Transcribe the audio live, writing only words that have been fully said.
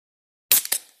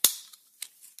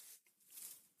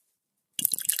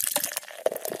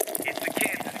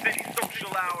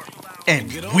And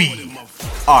we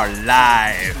are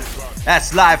live.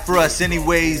 That's live for us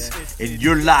anyways. And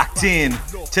you're locked in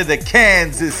to the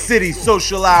Kansas City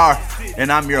Social Hour.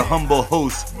 And I'm your humble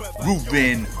host,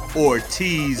 Ruben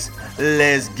Ortiz.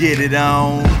 Let's get it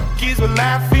on. Kids were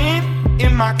laughing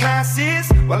in my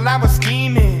classes while I was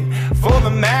scheming for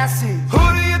the masses. Who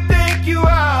do you think you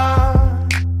are?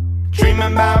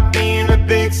 Dreaming about being a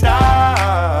big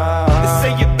star. They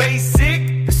say you're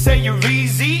basic, they say you're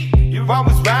easy. You're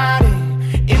always riding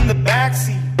in the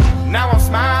backseat. Now I'm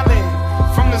smiling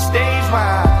from the stage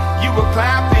while you were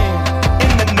clapping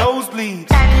in the nosebleeds.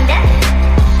 Thunder,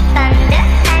 thunder,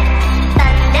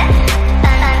 thunder,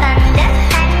 thunder,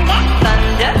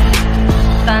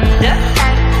 thunder,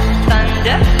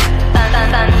 thunder, thunder,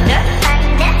 thunder,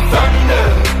 Thunder,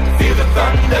 feel the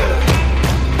thunder.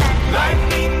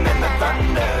 Lightning and the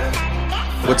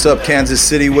thunder. What's up, Kansas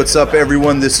City? What's up,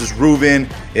 everyone? This is Ruben.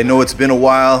 I know it's been a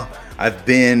while. I've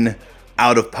been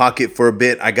out of pocket for a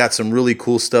bit. I got some really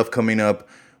cool stuff coming up.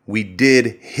 We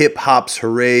did Hip Hop's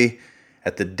Hooray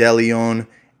at the De Leon,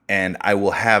 and I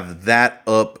will have that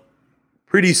up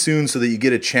pretty soon so that you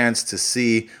get a chance to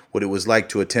see what it was like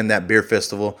to attend that beer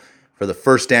festival. For the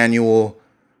first annual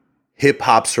Hip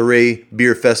Hop's Hooray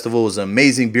Beer Festival. It was an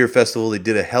amazing beer festival. They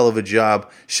did a hell of a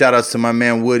job. Shout outs to my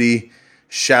man Woody.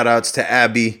 Shout outs to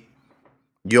Abby.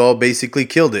 You all basically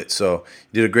killed it. So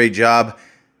you did a great job.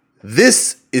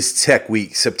 This is Tech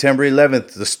Week, September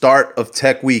 11th, the start of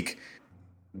Tech Week.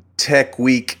 Tech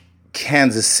Week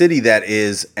Kansas City, that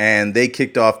is. And they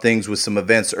kicked off things with some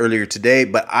events earlier today.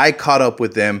 But I caught up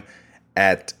with them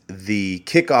at the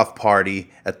kickoff party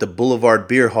at the Boulevard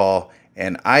Beer Hall.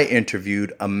 And I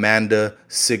interviewed Amanda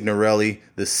Signorelli,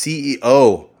 the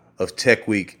CEO of Tech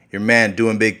Week. Your man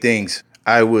doing big things.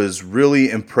 I was really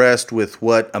impressed with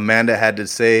what Amanda had to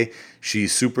say.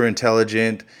 She's super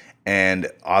intelligent, and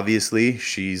obviously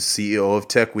she's CEO of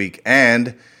Tech Week,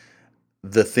 and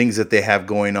the things that they have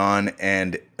going on,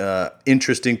 and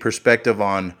interesting perspective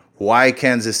on why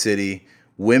Kansas City,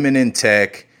 women in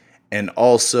tech, and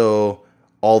also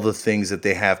all the things that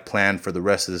they have planned for the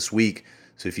rest of this week.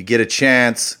 So if you get a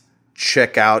chance,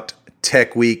 check out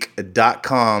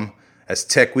techweek.com. That's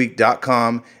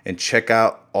techweek.com, and check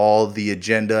out all the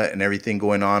agenda and everything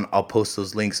going on. I'll post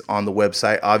those links on the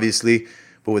website, obviously.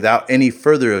 But without any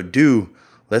further ado,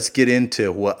 let's get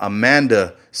into what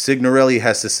Amanda Signorelli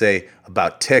has to say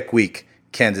about Tech Week,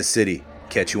 Kansas City.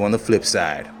 Catch you on the flip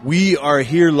side. We are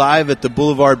here live at the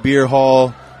Boulevard Beer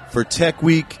Hall for Tech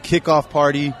Week kickoff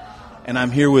party. And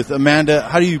I'm here with Amanda.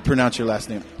 How do you pronounce your last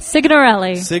name?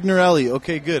 Signorelli. Signorelli.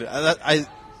 Okay, good.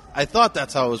 I thought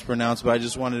that's how it was pronounced, but I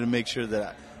just wanted to make sure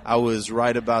that I was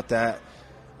right about that.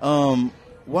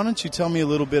 Why don't you tell me a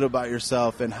little bit about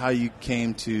yourself and how you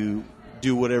came to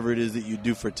do whatever it is that you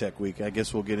do for Tech Week? I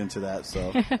guess we'll get into that.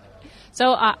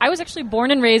 So I was actually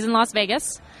born and raised in Las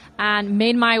Vegas and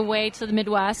made my way to the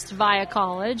Midwest via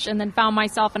college, and then found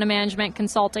myself in a management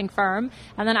consulting firm.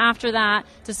 And then after that,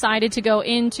 decided to go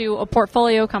into a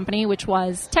portfolio company, which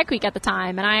was Tech Week at the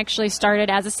time. And I actually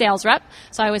started as a sales rep.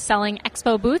 So I was selling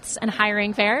expo booths and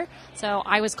hiring fair. So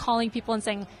I was calling people and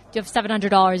saying, do you have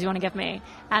 $700 you want to give me?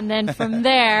 And then from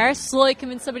there, slowly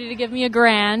convince somebody to give me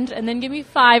 $1,000, and then give me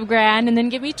 $5,000, and then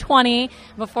give me 20.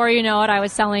 Before you know it, I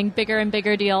was selling bigger and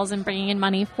bigger deals and bringing in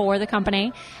money for the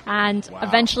company. And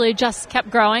eventually just kept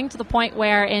growing to the point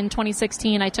where in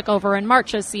 2016, I took over in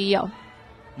March as CEO.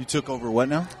 You took over what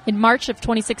now? In March of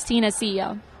 2016 as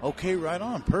CEO. Okay, right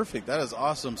on. Perfect. That is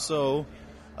awesome. So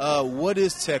what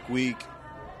is Tech Week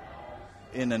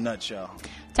in a nutshell?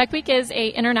 Tech Week is an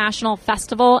international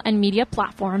festival and media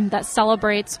platform that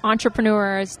celebrates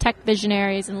entrepreneurs, tech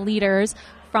visionaries, and leaders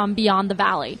from beyond the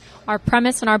valley. Our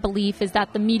premise and our belief is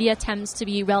that the media tends to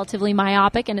be relatively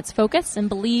myopic in its focus and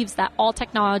believes that all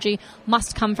technology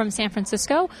must come from San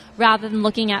Francisco rather than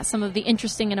looking at some of the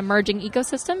interesting and emerging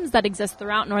ecosystems that exist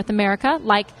throughout North America,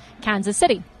 like Kansas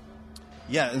City.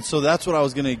 Yeah, and so that's what I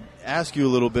was going to ask you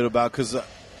a little bit about, because,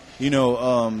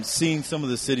 seeing some of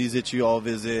the cities that you all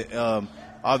visit,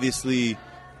 obviously,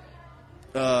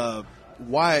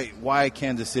 why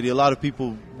Kansas City? A lot of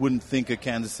people wouldn't think of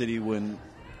Kansas City when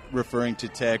referring to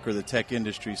tech or the tech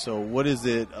industry. So what is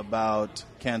it about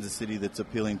Kansas City that's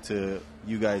appealing to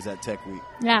you guys at Tech Week?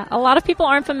 Yeah, a lot of people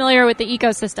aren't familiar with the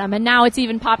ecosystem, and now it's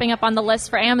even popping up on the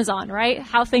list for Amazon, right?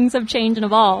 How things have changed and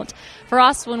evolved. For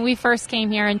us, when we first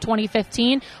came here in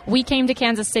 2015, we came to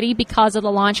Kansas City because of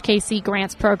the Launch KC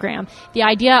Grants program. The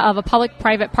idea of a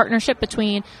public-private partnership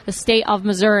between the state of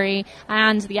Missouri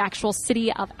and the actual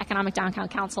City of Economic Downtown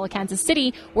Council of Kansas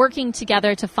City working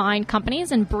together to find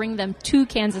companies and bring them to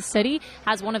Kansas City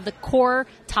has one of the core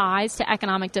ties to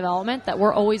economic development that we're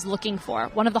we're always looking for.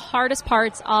 One of the hardest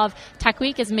parts of Tech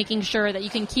Week is making sure that you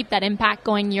can keep that impact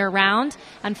going year round.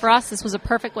 And for us, this was a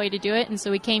perfect way to do it. And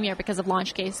so we came here because of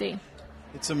Launch KC.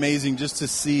 It's amazing just to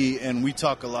see, and we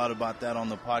talk a lot about that on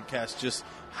the podcast, just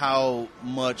how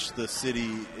much the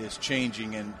city is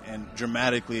changing and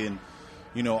dramatically. And,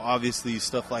 you know, obviously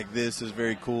stuff like this is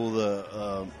very cool.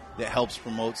 That helps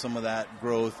promote some of that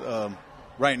growth.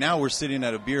 Right now we're sitting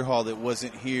at a beer hall that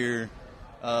wasn't here.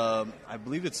 I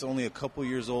believe it's only a couple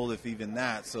years old, if even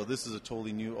that. So this is a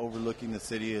totally new, overlooking the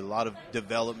city. A lot of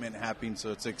development happening,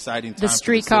 so it's an exciting time. The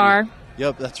streetcar.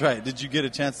 Yep, that's right. Did you get a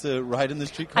chance to ride in the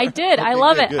streetcar? I did. Okay, I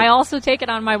love good, it. good. I also take it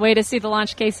on my way to see the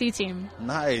Launch KC team.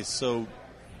 Nice. So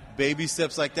baby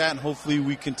steps like that, and hopefully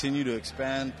we continue to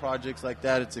expand projects like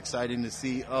that. It's exciting to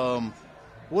see.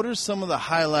 What are some of the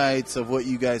highlights of what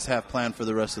you guys have planned for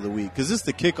the rest of the week? Because this is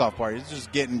the kickoff party. It's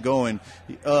just getting going.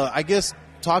 I guess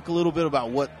talk a little bit about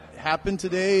what happened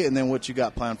today and then what you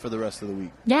got planned for the rest of the week.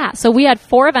 Yeah, so we had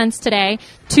 4 events today,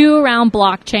 2 around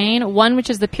blockchain, one which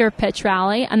is the Pure Pitch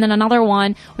Rally, and then another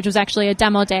one which was actually a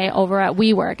demo day over at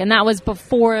WeWork, and that was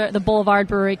before the Boulevard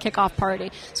Brewery kickoff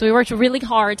party. So we worked really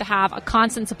hard to have a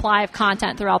constant supply of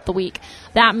content throughout the week.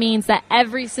 That means that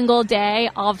every single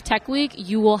day of Tech Week,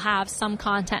 you will have some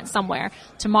content somewhere.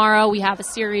 Tomorrow, we have a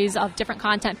series of different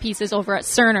content pieces over at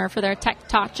Cerner for their Tech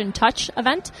Touch and Touch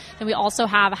event. And we also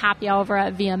have a happy hour over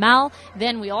at VML.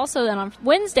 Then we also, on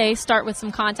Wednesday, start with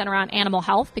some content around animal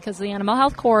health because of the animal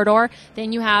health corridor.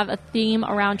 Then you have a theme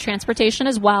around transportation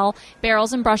as well,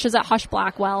 barrels and brushes at Hush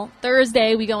Blackwell.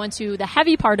 Thursday, we go into the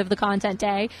heavy part of the content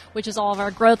day, which is all of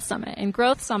our Growth Summit. In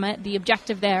Growth Summit, the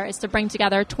objective there is to bring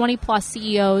together 20-plus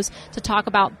CEOs to talk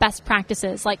about best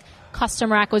practices like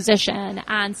customer acquisition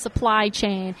and supply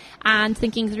chain and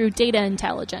thinking through data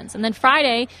intelligence. And then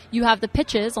Friday, you have the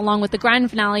pitches along with the grand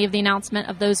finale of the announcement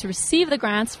of those who receive the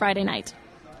grants Friday night.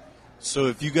 So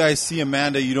if you guys see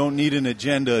Amanda, you don't need an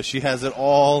agenda. She has it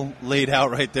all laid out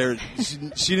right there.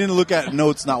 She didn't look at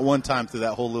notes not one time through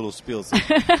that whole little spiel. So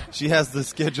she has the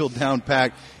schedule down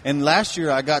packed. And last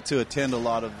year I got to attend a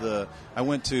lot of I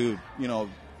went to,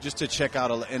 just to check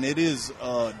out, and it is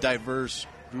a diverse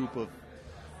group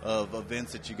of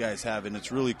events that you guys have, and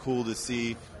it's really cool to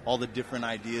see all the different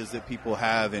ideas that people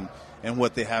have and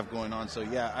what they have going on. So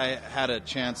yeah, I had a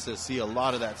chance to see a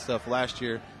lot of that stuff last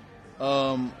year.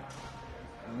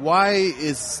 Why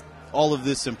is all of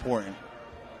this important?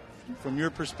 From your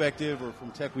perspective or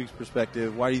from Tech Week's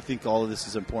perspective, why do you think all of this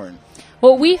is important?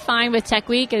 What we find with Tech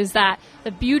Week is that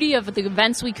the beauty of the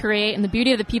events we create and the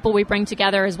beauty of the people we bring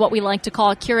together is what we like to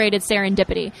call curated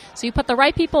serendipity. So you put the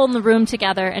right people in the room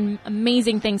together and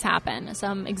amazing things happen.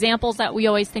 Some examples that we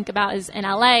always think about is in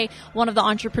LA, one of the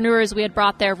entrepreneurs we had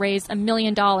brought there raised $1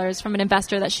 million from an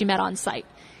investor that she met on site.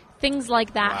 Things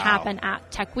like that happen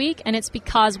at Tech Week, and it's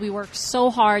because we work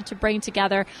so hard to bring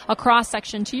together a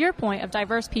cross-section, to your point, of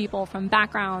diverse people from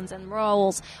backgrounds and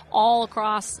roles all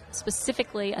across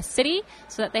specifically a city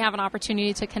so that they have an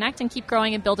opportunity to connect and keep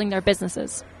growing and building their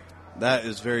businesses. That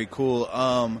is very cool.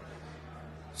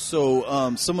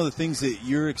 So some of the things that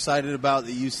you're excited about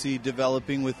that you see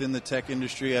developing within the tech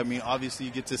industry, I mean, obviously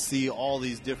you get to see all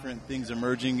these different things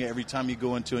emerging every time you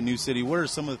go into a new city. What are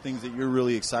some of the things that you're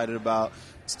really excited about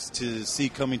to see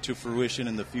coming to fruition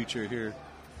in the future here?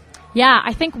 Yeah,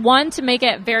 I think one, to make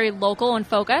it very local and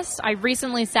focused. I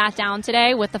recently sat down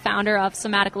today with the founder of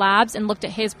Somatic Labs and looked at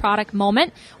his product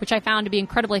Moment, which I found to be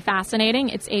incredibly fascinating.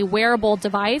 It's a wearable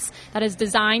device that is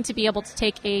designed to be able to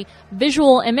take a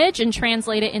visual image and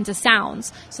translate it into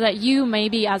sounds so that you,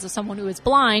 maybe as someone who is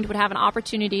blind, would have an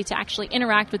opportunity to actually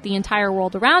interact with the entire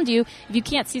world around you if you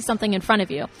can't see something in front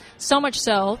of you. So much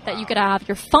so that you could have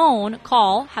your phone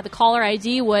call, how the caller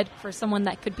ID would for someone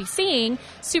that could be seeing,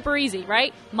 super easy,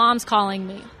 right? Mom's calling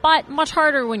me, but much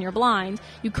harder when you're blind.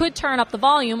 You could turn up the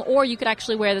volume, or you could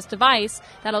actually wear this device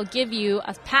that'll give you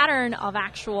a pattern of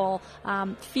actual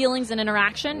feelings and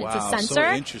interaction. Wow, it's a so sensor,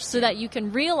 interesting. so that you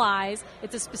can realize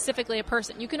it's specifically a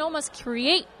person. You can almost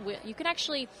you can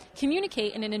actually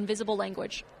communicate in an invisible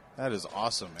language. That is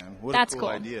awesome, man. What That's a cool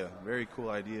cool. idea. Very cool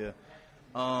idea.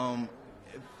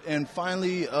 And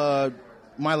finally,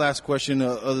 my last question,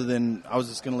 other than I was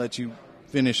just going to let you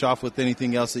finish off with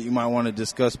anything else that you might want to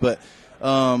discuss, but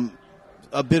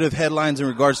a bit of headlines in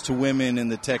regards to women in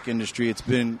the tech industry. It's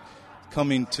been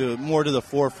coming more to the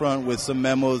forefront with some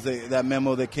memos, that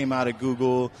memo that came out of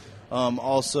Google.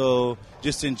 Also,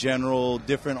 just in general,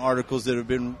 different articles that have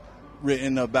been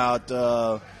written about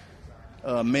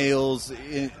male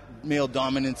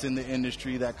dominance in the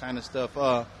industry, that kind of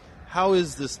stuff. How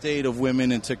is the state of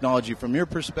women in technology from your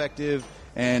perspective,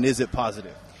 and is it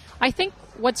positive? I think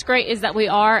what's great is that we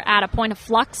are at a point of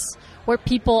flux where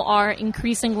people are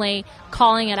increasingly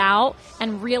calling it out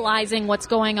and realizing what's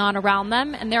going on around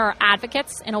them. And there are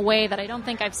advocates in a way that I don't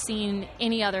think I've seen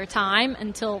any other time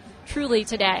until truly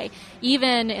today.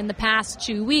 Even in the past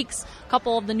 2 weeks, a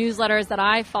couple of the newsletters that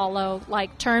I follow,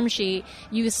 like Term Sheet,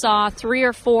 you saw 3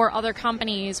 or 4 other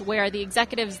companies where the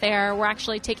executives there were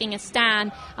actually taking a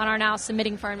stand and are now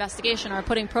submitting for investigation or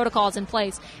putting protocols in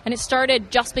place. And it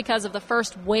started just because of the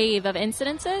first wave of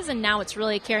incidences, and now it's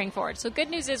really carrying forward. So good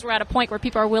news is we're at a point where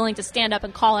people are willing to stand up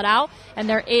and call it out, and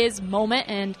there is moment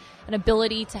and an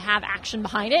ability to have action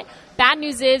behind it. Bad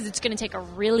news is it's going to take a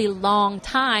really long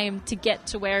time to get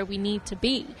to where we need to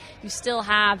be. You still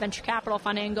have venture capital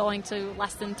funding going to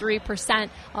less than 3%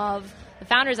 of the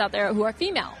founders out there who are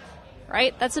female,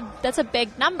 right? That's a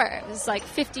big number. It's like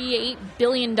 $58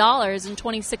 billion in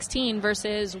 2016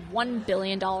 versus $1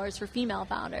 billion for female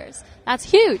founders. That's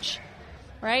huge.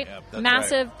 Right? Yep, that's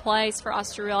Massive right. place for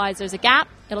us to realize there's a gap.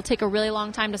 It'll take a really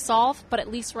long time to solve, but at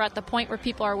least we're at the point where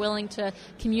people are willing to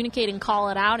communicate and call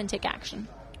it out and take action.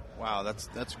 Wow,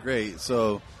 that's great.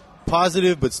 So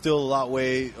positive, but still a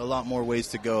lot more ways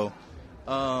to go.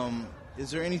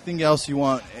 Is there anything else you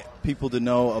want people to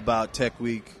know about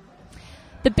TECHWEEK?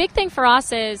 The big thing for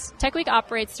us is TECHWEEK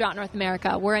operates throughout North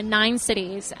America. We're in 9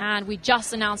 cities, and we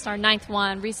just announced our 9th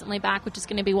one recently back, which is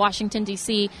going to be Washington,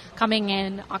 D.C., coming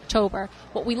in October.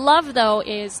 What we love, though,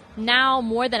 is now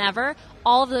more than ever,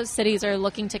 all of those cities are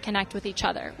looking to connect with each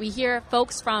other. We hear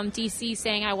folks from D.C.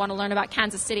 saying, I want to learn about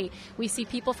Kansas City. We see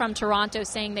people from Toronto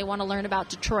saying they want to learn about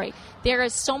Detroit. There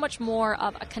is so much more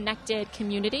of a connected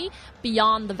community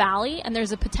beyond the valley, and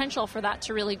there's a potential for that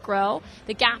to really grow.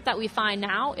 The gap that we find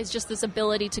now is just this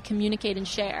ability to communicate and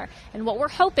share. And what we're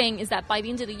hoping is that by the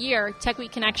end of the year,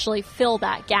 TECHWEEK can actually fill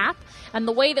that gap. And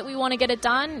the way that we want to get it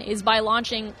done is by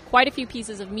launching quite a few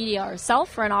pieces of media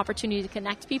ourselves for an opportunity to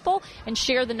connect people and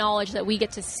share the knowledge that we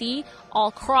get to see all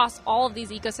across all of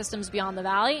these ecosystems beyond the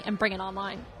valley and bring it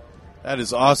online. That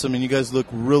is awesome, and you guys look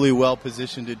really well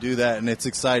positioned to do that, and it's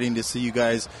exciting to see you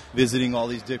guys visiting all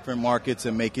these different markets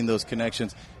and making those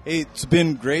connections. Hey, it's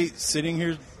been great sitting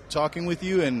here talking with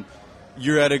you, and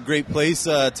you're at a great place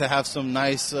to have some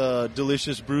nice,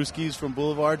 delicious brewskis from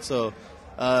Boulevard, so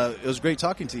it was great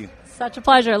talking to you. Such a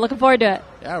pleasure. Looking forward to it.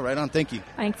 Yeah, right on. Thank you.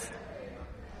 Thanks.